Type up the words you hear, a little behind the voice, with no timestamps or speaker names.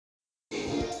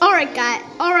Alright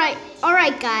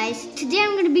guys. Today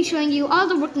I'm going to be showing you all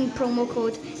the working promo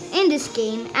codes in this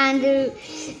game, and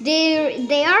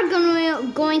they are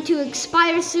going to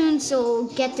expire soon, so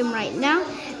get them right now.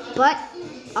 But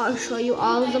I'll show you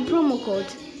all of the promo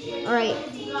codes. Alright,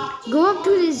 go up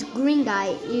to this green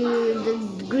guy. The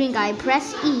green guy.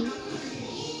 Press E.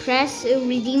 Press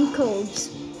redeem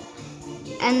codes,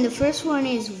 and the first one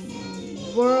is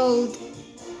World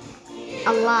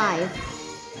Alive.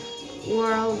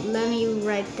 World, let me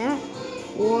write that.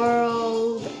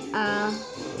 World Alive.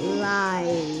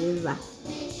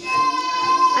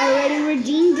 I already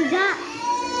redeemed that.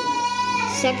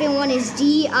 Second one is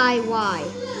DIY.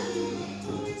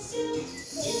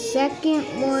 Second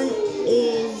one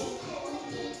is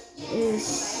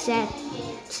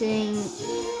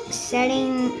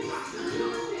setting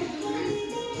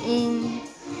in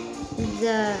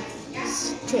the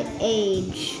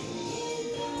stage.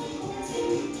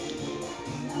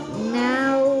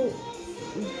 Now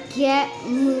get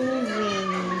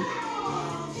moving.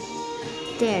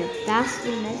 There, that's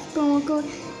the next promo code.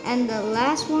 And the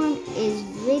last one is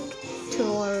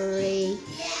Victory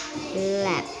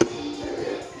Lap.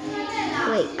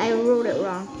 Wait, I wrote it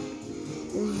wrong.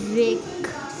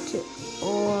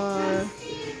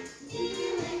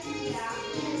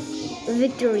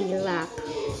 Victory Lap.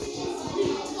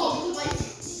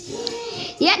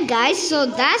 Yeah guys, so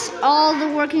that's all the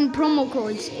working promo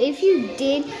codes. If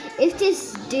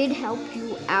this did help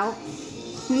you out,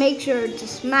 make sure to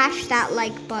smash that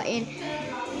like button.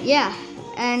 Yeah,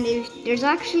 and if there's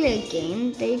actually a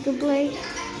game that you can play,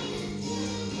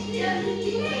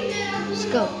 let's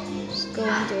go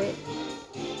into it.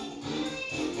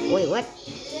 Wait, what?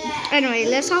 Anyway,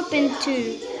 let's hop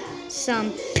into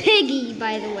some Piggy,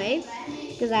 by the way,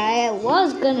 because I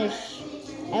was gonna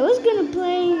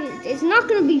play. It's not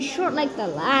gonna be short like the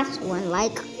last one.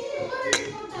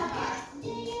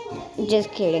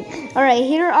 Just kidding. All right,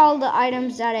 here are all the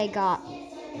items that I got.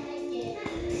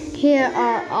 Here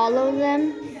are all of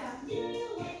them.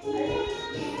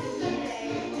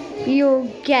 You'll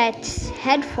get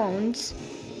headphones,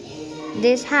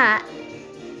 this hat,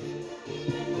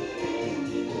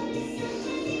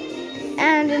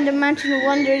 and in the Mansion of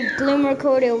Wonder Glimmer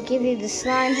code, it will give you the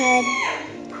slime head.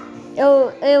 It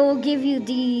will give you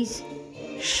these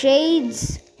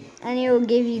shades, and it will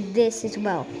give you this as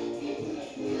well.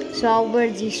 So I'll wear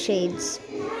these shades,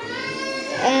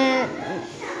 and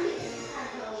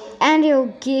it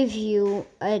will give you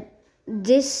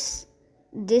this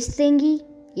thingy.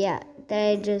 Yeah, that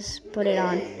I just put it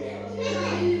on,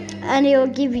 and it will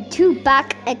give you 2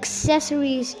 back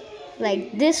accessories,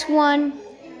 like this one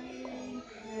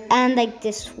and like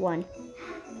this one.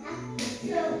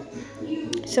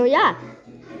 So yeah,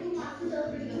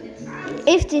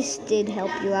 if this did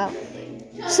help you out,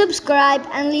 subscribe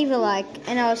and leave a like,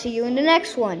 and I'll see you in the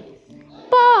next one.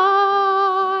 Bye!